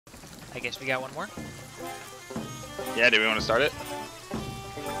I guess we got one more. Yeah, do we want to start it?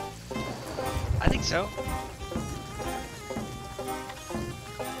 I think so.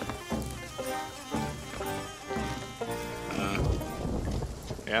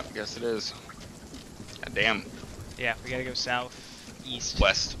 Yeah, guess it is. God damn. Yeah, we gotta go south, east,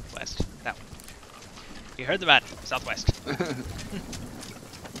 West. west. That one. You heard the man. Southwest.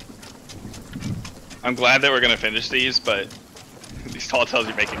 I'm glad that we're gonna finish these, but these tall tales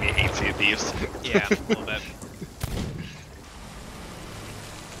are making me hate Sea of Thieves. Yeah, a little bit.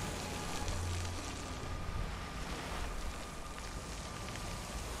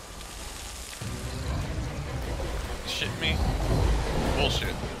 Shit me.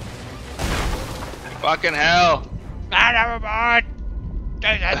 Bullshit. Fucking hell! Man overboard!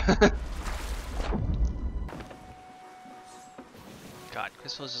 God,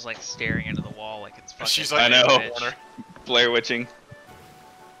 Crystal's just like staring into the wall like it's fucking. She's I like, know. Blair witching.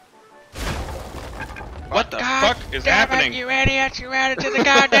 What the fuck is happening? It, you idiots! You ran into the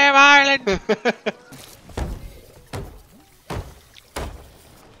goddamn island!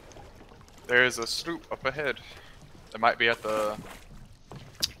 There's a sloop up ahead. It might be at the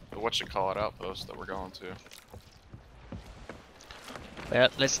whatchamacallit outpost that we're going to. Well,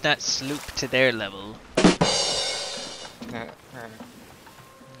 let's not sloop to their level.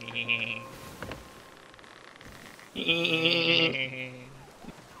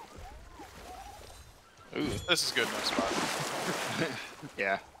 Ooh. This is good enough spot.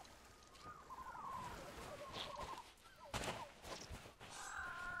 Yeah.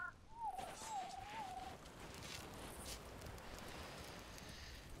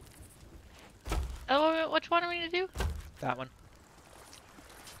 Oh, which one are we gonna do? That one.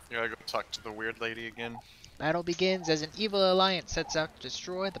 You gotta go talk to the weird lady again. Battle begins as an evil alliance sets out to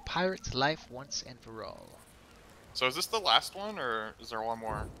destroy the pirate's life once and for all. So is this the last one, or is there one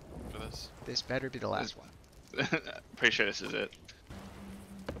more for this? This better be the last one. Pretty sure this is it.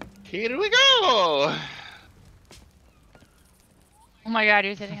 Here we go! Oh my god,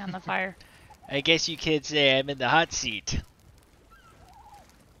 you're sitting on the fire. I guess you could say I'm in the hot seat.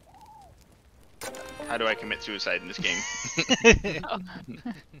 How do I commit suicide in this game?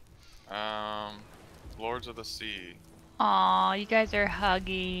 Lords of the Sea. Aw, you guys are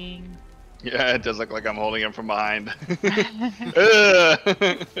hugging. Yeah, it does look like I'm holding him from behind.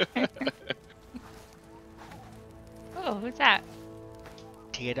 Oh, who's that?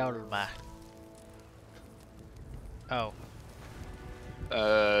 Teodorma. Oh.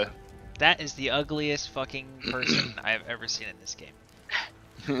 That is the ugliest fucking person I have ever seen in this game.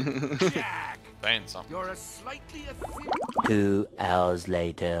 Jack, Saying something. you're a slightly 2 hours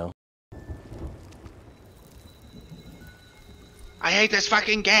later. I hate this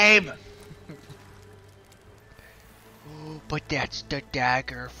fucking game! Oh, but that's the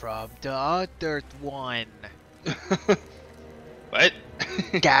dagger from the other one. What?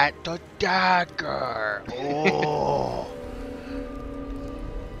 That the dagger. Oh.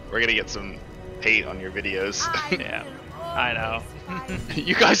 We're gonna get some hate on your videos. Yeah, I know.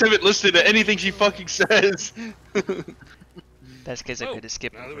 You guys haven't listened to anything she fucking says. That's because I could have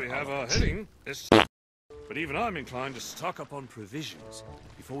skipped. Now that over we all have of our this. heading, but even I'm inclined to stock up on provisions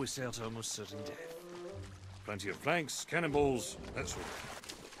before we sail to almost certain death. Plenty of planks, cannonballs, that sort of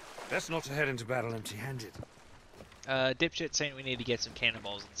thing. Best not to head into battle empty-handed. Dipshit saying we need to get some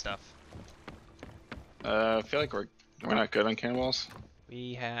cannonballs and stuff. I feel like we're not good on cannonballs.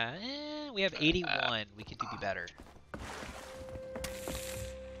 We have 81. We could do better.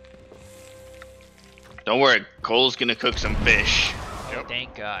 Don't worry, Cole's gonna cook some fish. Oh,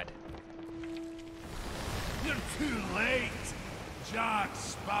 thank God. You're too late, Jack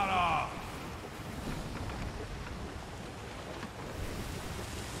Sparrow.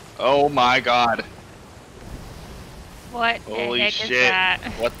 Oh my God. What the Holy heck is shit. that?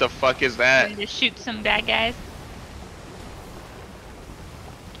 What the fuck is that? Ready to shoot some bad guys?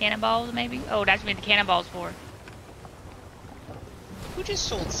 Cannonballs, maybe? Oh, that's what the cannonballs for. Who just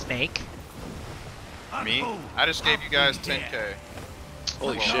sold Snake? Me? I just gave you guys 10k.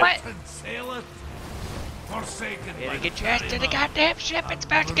 Holy shit. What? Sailor, forsaken Better by get your ass to the ferryman, goddamn ship. It's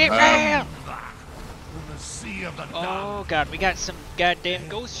about to get Um, real. back from the sea of the Oh damned. God, we got some goddamn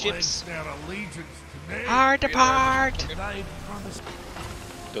ghost Pledge ships. their allegiance to me. Hard to part. Thy promise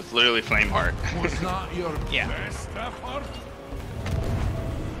That's literally Flameheart. was not your Yeah. best effort.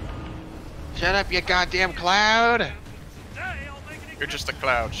 Shut up, you goddamn cloud! You're just a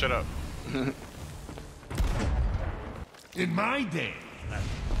cloud, shut up. In my day,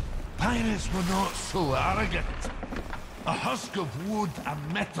 pirates were not so arrogant. A husk of wood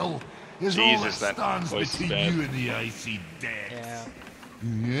and metal is all that Jesus, that stands voice is between bad. you and the icy depths. Yeah.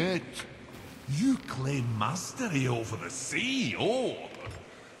 Yet, you claim mastery over the sea, oh!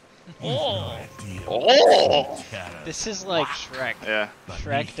 Oh. Oh! This is like Shrek. Yeah.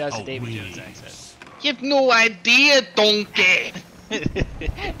 Shrek does a Davy Jones accent. You have no idea, donkey!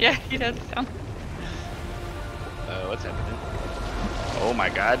 Yeah, he does sound. What's happening? Oh my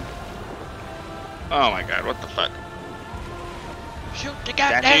god. Oh my god, what the fuck? Shoot the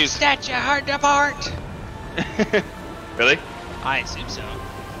goddamn Statues. statue hard apart! Really? I assume so.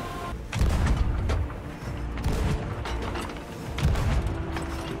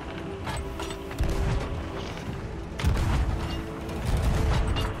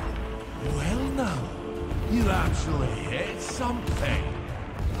 Well now, you actually hit something.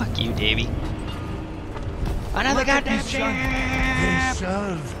 Fuck you, Davy. Another goddamn ship!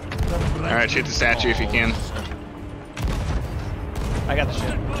 Alright, shoot the statue if you can. I got the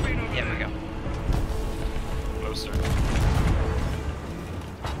ship. Yeah, we go. Closer.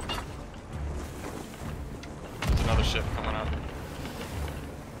 There's another ship coming up.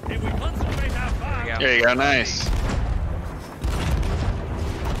 If we concentrate our fire, There we go. There you go, nice.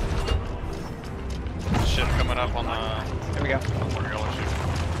 Ship coming up on the. There we go. Where y'all are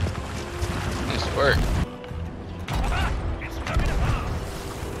shooting. Nice work. it's coming apart.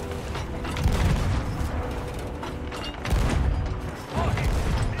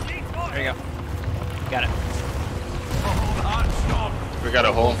 There you go. Got it. We got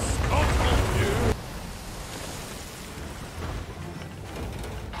a hole.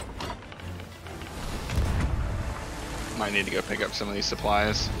 Might need to go pick up some of these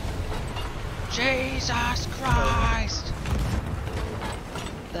supplies. Jesus Christ!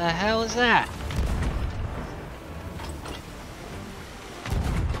 The hell is that?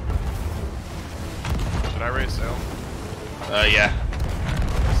 Should I raise sail? Yeah.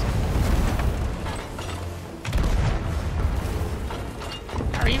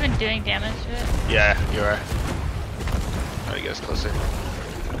 Are you even doing damage to it? Yeah, you are. Try to get us closer.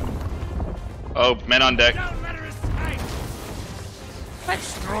 Oh, men on deck. Don't let her escape.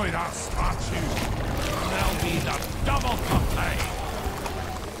 Destroy that statue. There'll be the double for pay.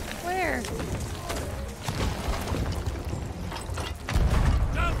 Where?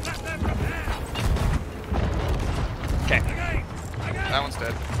 Don't let them repair. Okay. Again. Again. That one's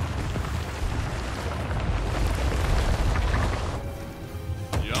dead.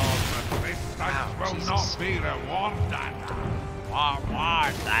 Your mistake will Jesus. not be rewarded.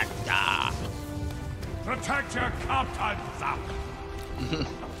 Protect your captains.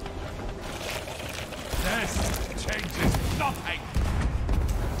 This changes nothing.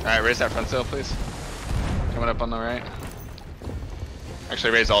 Alright, raise that front sail, please. Coming up on the right.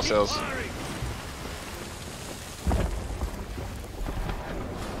 Actually, raise all sails.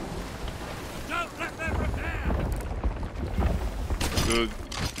 Don't let them repair. Good.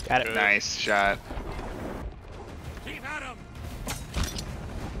 Got it. Nice shot. Keep at 'em.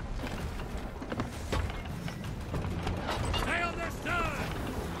 Stay on their stern.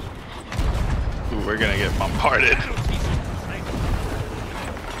 Ooh, we're gonna get bombarded.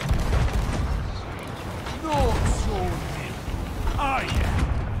 No soul him. I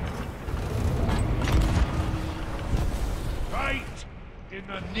Right in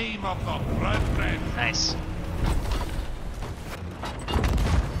the name of the brethren. Nice.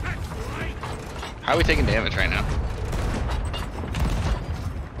 That's right. How are we taking damage right now?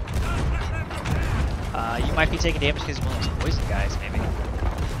 Don't let them repair. You might be taking damage because one of those poison guys, maybe.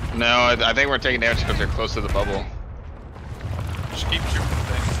 No, I think we're taking damage because they're close to the bubble. Just keep shooting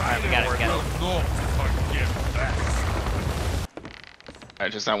things. Alright, we got it, we got it. Not forgive this.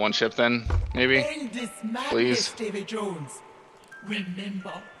 Alright, just that one ship then, maybe? End this madness, Please. Davy Jones.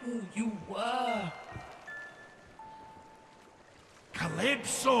 Remember who you were.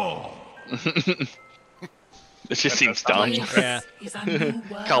 Calypso. It just seems dumb. Yeah. Is a new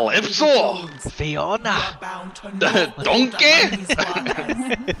word, Calypso! Davy Jones. Fiona! You're bound to know Donkey! what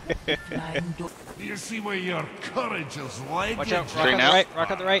the Flying do- You see where your courage has led Watch you? out, rock Straight on now? the right,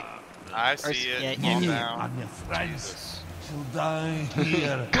 rock on the right. I see it. yeah, Calm you- down. And your friends shall die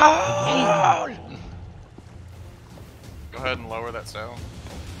here. Go! Go ahead and lower that sail.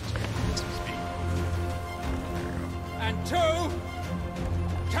 Speed. And two,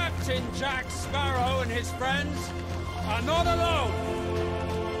 Captain Jack Sparrow and his friends are not alone.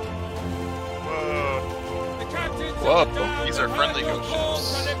 Whoa. The captains Whoa, of the Down these are have friendly heard your ghost call,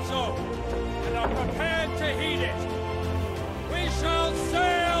 ships. Calypso, and are prepared to heed it. We shall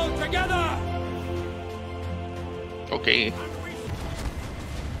sail together. Okay.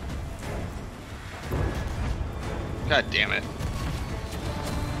 God damn it.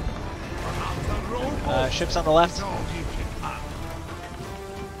 Ship's on the left.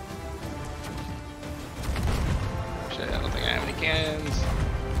 cannons.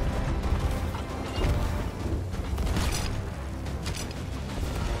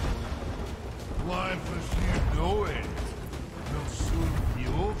 Life as you know it will soon be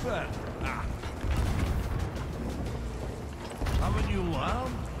over. Ah. Haven't you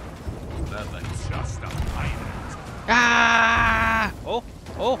learned? Never trust a pirate. Ah! Oh,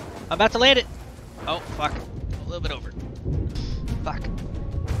 oh, I'm about to land it. Oh, fuck. A little bit over. Fuck.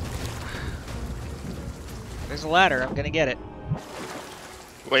 There's a ladder. I'm gonna get it.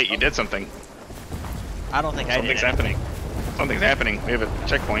 Wait, you did something. I don't think I did. Something's happening. Something's happening. We have a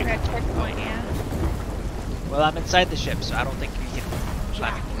checkpoint. Got a checkpoint, yeah. Well, I'm inside the ship, so I don't think we can.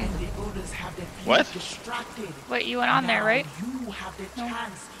 Jack and the others have the What? fleet distracted. Wait, you went on there, Now right? You have the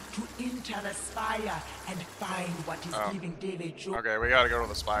chance to enter the spire and find what is Oh. giving David Jones. Okay, we gotta go to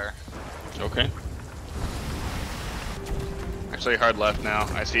the spire. Okay. Actually, hard left now.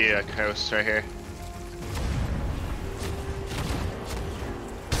 I see a coast right here.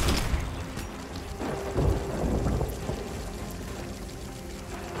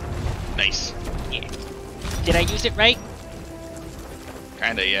 Nice. Yeah. Did I use it right?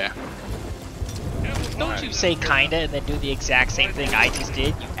 Kinda, yeah. Don't you say kinda and then do the exact same thing I just did,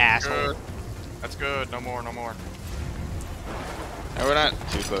 you asshole. Good. That's good. No more, no more. No, we're not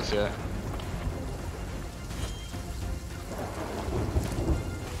too close yet.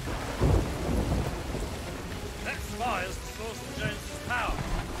 That spire is the source of Jones's power.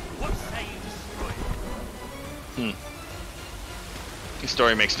 What say you destroy it? The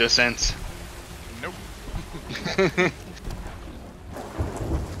story makes no sense. Nope.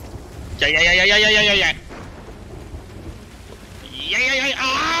 Yeah, yeah, yeah, yeah, yeah, yeah, yeah, yeah. Yeah, yeah, yeah,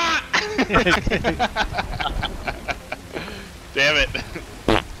 ah! Damn it.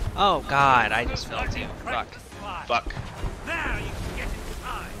 Oh god, I just fell too. Fuck. Fuck. Now you can get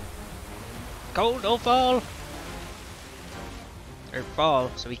inside. Go, don't fall! Or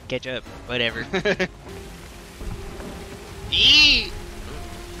fall, so we can catch up. Whatever. Eee!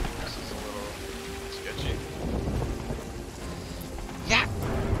 This is a little sketchy. Yeah!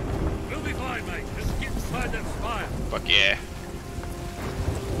 We'll be fine, mate. Just get inside that spire. Fuck yeah.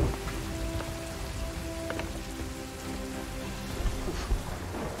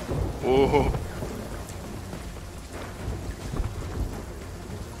 Ooh.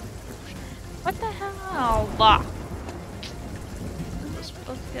 What the hell? Lock. This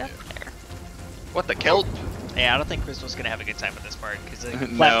Supposed to get up there. What the kelp? Yeah, I don't think Crystal's gonna have a good time with this part, because the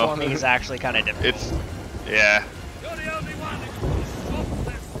No. platforming is actually kind of difficult. It's... Yeah. You're the only one who can stop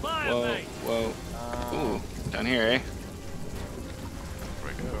that spire, Whoa, mate. whoa. Ooh, down here, eh?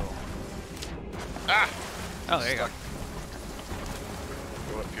 Where we go? Ah! Oh, there you go.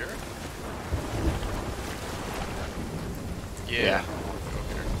 Go up here? Yeah. Go up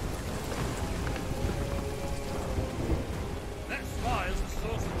here. That spire is the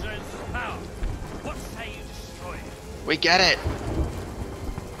source of Jones's power. What say you destroy it? We get it.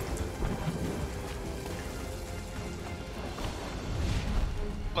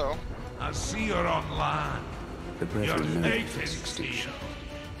 Hello. I see you're on land. The Your Brethren know fate of its is extinction.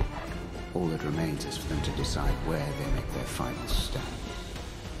 sealed. All that remains is for them to decide where they make their final stand.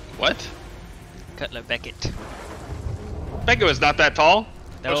 What? Cutler Beckett. Becca was not that tall.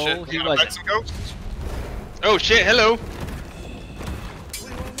 No, Oh shit, he we gotta fight wasn't. some ghosts. Oh shit, hello.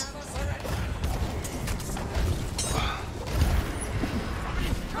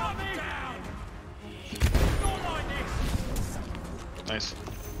 Coming down! Not like this! Nice.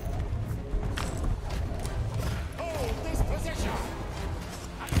 Hold this position!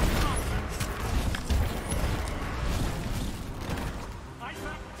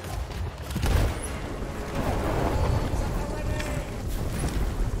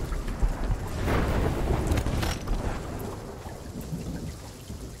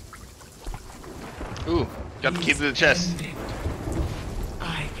 Ooh, got the key to the chest. Ended.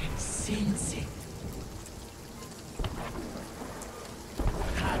 I can sense it.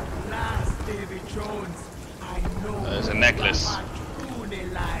 At last, Davy Jones. I know. There's a necklace. what truly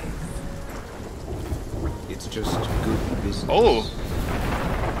lies. It's just good business. Oh.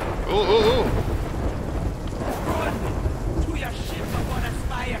 Ooh, ooh, ooh. Run to your ship before the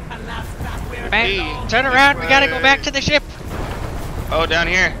spire collapses back where it Hey, belongs. turn around, we gotta go back to the ship! Oh, down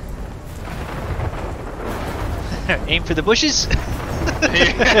here. Aim for the bushes?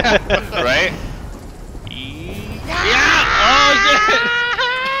 Yeah, right? Yeah! Oh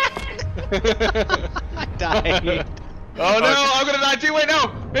shit! I died. Oh no, I'm gonna die too. Wait,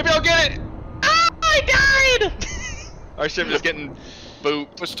 no. Maybe I'll get it. Ah, I died. Our ship is getting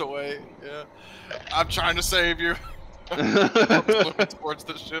booped. Pushed away. Yeah. I'm trying to save you. Moving towards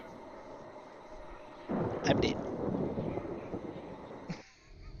the ship. I'm dead.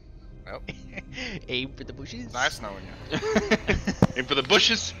 Yep. Aim for the bushes. Nice knowing you. Aim for the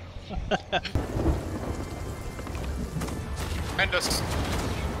bushes. Behind us.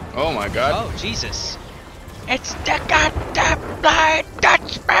 Oh my god. Oh Jesus! It's the goddamn blind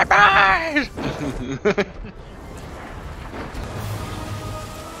Dutch baby!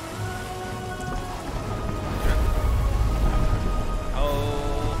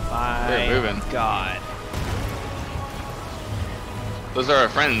 Oh my They're moving. god! Those are our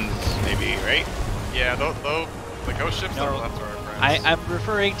friends, maybe, right? Yeah, the ghost ships that No. are left are our friends. I'm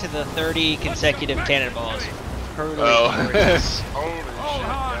referring to the 30 consecutive cannonballs. Hurtling Oh. towards us. Holy shit,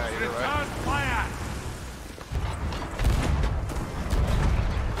 yeah, you're right. fire!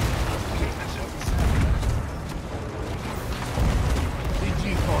 Did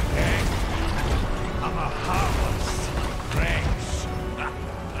you forget? I'm a heartless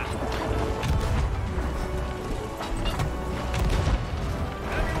wretch.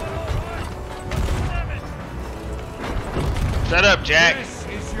 Shut up, Jack. This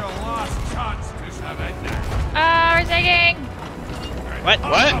is your last chance to surrender. We're sinking! What?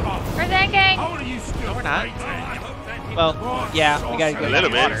 What? We're sinking! How are you still we're not. fighting? Well, yeah, we gotta go A little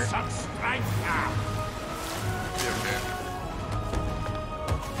to bit. water. Such strength now.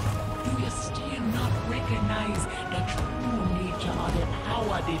 Do you still not recognize the true nature of the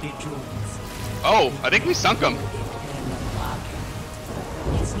power that it draws? Oh, I think we sunk them.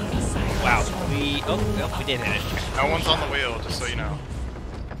 It's not a silent Wow, song. we did hit it. No one's on the wheel, just so you know.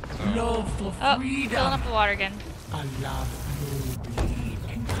 Love for Oh, freedom. filling up the water again. A love no bleed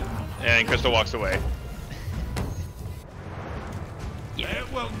and come. And Crystal walks away.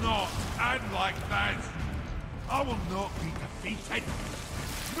 It will not end like that. I will not be defeated.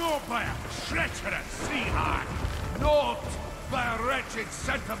 Not by a treacherous sea hag. Not by a wretched,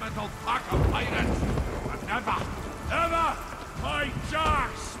 sentimental pack of pirates. But never, ever my Jack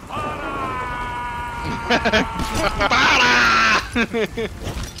Sparrow!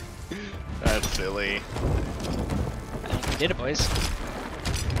 That's silly. I think we did it, boys.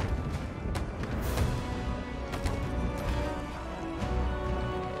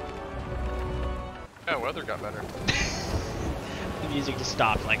 Yeah, weather got better. The music just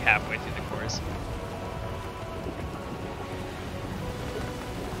stopped like halfway through the chorus.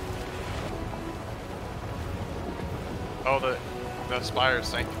 Oh, the spire's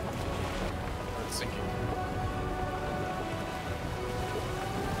sinking. Or it's sinking.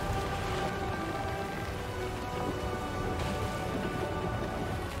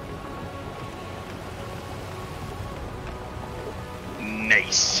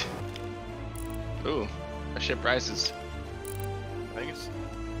 Nice. Ooh, our ship rises. I think it's... Is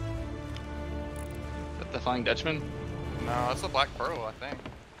that the Flying Dutchman? No, that's the Black Pearl, I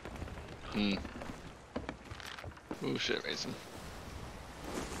think. Ooh, shit racing.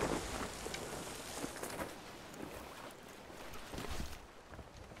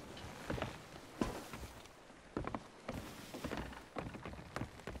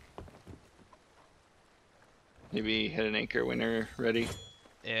 Maybe hit an anchor when they're ready.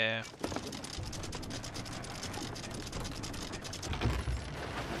 Yeah.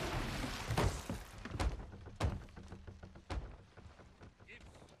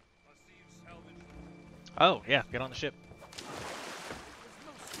 Oh, yeah, get on the ship.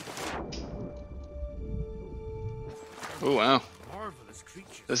 Oh wow, Marvelous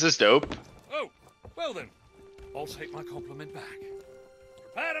creature. this is dope. Oh, well then. I'll take my compliment back.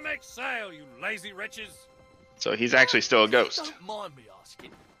 Prepare to make sail, you lazy wretches. So he's actually still a ghost. Don't mind me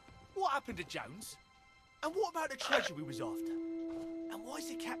asking, what happened to Jones? And what about the treasure we was after? And why is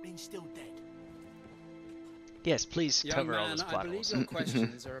the captain still dead? Yes, please Young cover all man, those I plot believe holes. your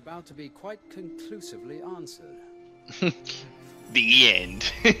questions are about to be quite conclusively answered. The end.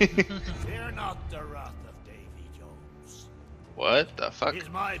 Fear not the wrath of Davy Jones. What the fuck? He's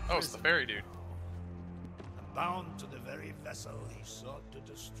my Oh, it's the prisoner, fairy dude. and bound to the very vessel he sought to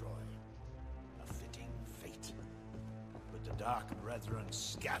destroy. A fitting fate. With the Dark Brethren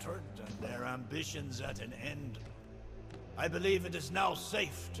scattered and their ambitions at an end, I believe it is now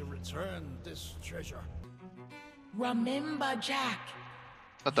safe to return this treasure. Remember, Jack.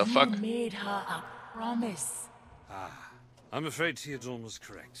 What the you fuck? made her a promise. I'm afraid Theodorn was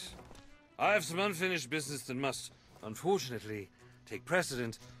correct. I have some unfinished business that must, unfortunately, take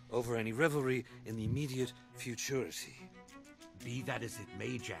precedent over any revelry in the immediate futurity. Be that as it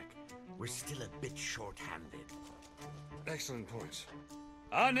may, Jack, we're still a bit short-handed. Excellent point.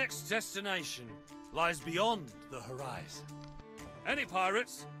 Our next destination lies beyond the horizon. Any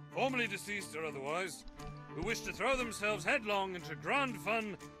pirates, formerly deceased or otherwise, who wish to throw themselves headlong into grand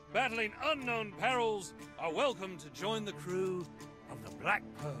fun, battling unknown perils, are welcome to join the crew of the Black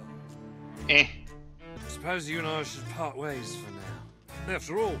Pearl. Eh. Suppose you and I should part ways for now.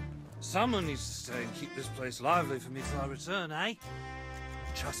 After all, someone needs to stay and keep this place lively for me till I return, eh?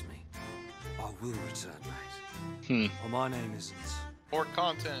 Trust me, I will return, mate. Well, my name isn't... More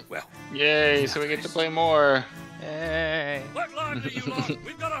content. Well... Yay, so we get to play more. Hey. Look lively, you lot!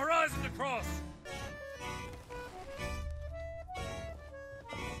 We've got a horizon to cross!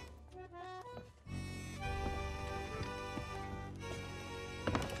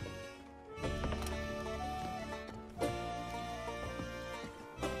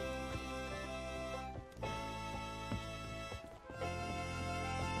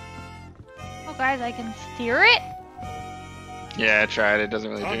 Oh, guys, I can steer it? Yeah, I tried. It doesn't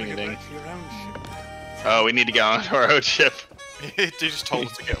really do Time to get anything. back to your own ship. Oh, we need to get onto our own ship. He just told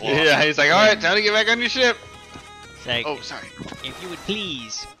us to get lost. Yeah, he's like, alright, time to get back on your ship. It's like, Oh, sorry. if you would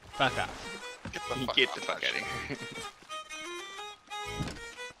please, fuck off. Get the fuck Get the fuck out of here.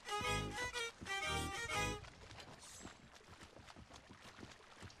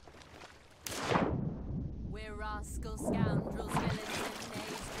 We're rascal scoundrels, villains,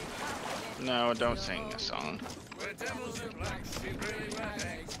 and knaves. No, don't sing a song. We're devils in black, sheep really wet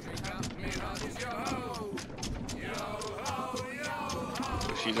eggs. Drink up, me heart is yo ho! Yo ho, yo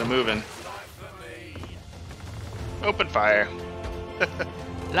ho! She's a moving. Open fire.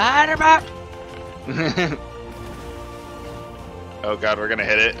 Light 'em up! Oh god, we're gonna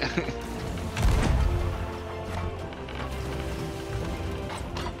hit it.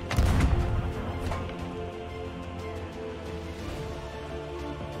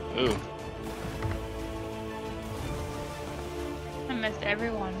 Ooh. I missed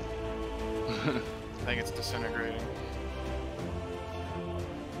everyone. I think it's disintegrating.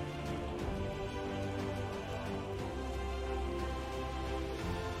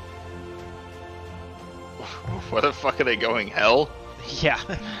 Where the fuck are they going? Hell? Yeah.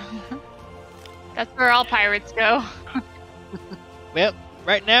 That's where all pirates go. Well,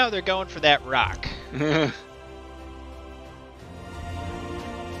 right now they're going for that rock.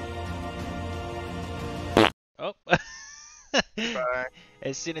 Oh. Bye.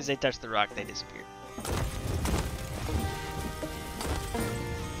 As soon as they touch the rock, they disappear.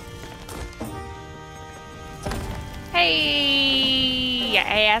 Hey, you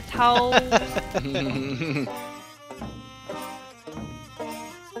asshole.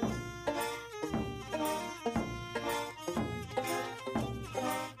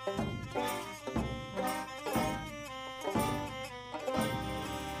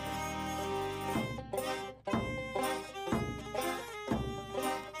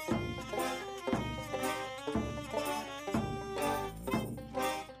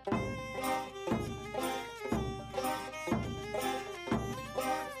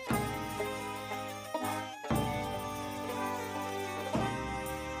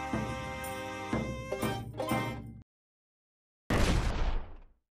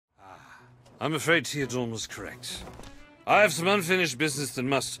 I'm afraid Theodorn was correct. I have some unfinished business that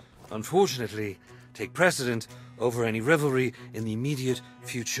must, unfortunately, take precedent over any revelry in the immediate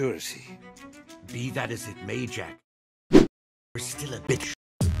futurity. Be that as it may, Jack, we're still a bit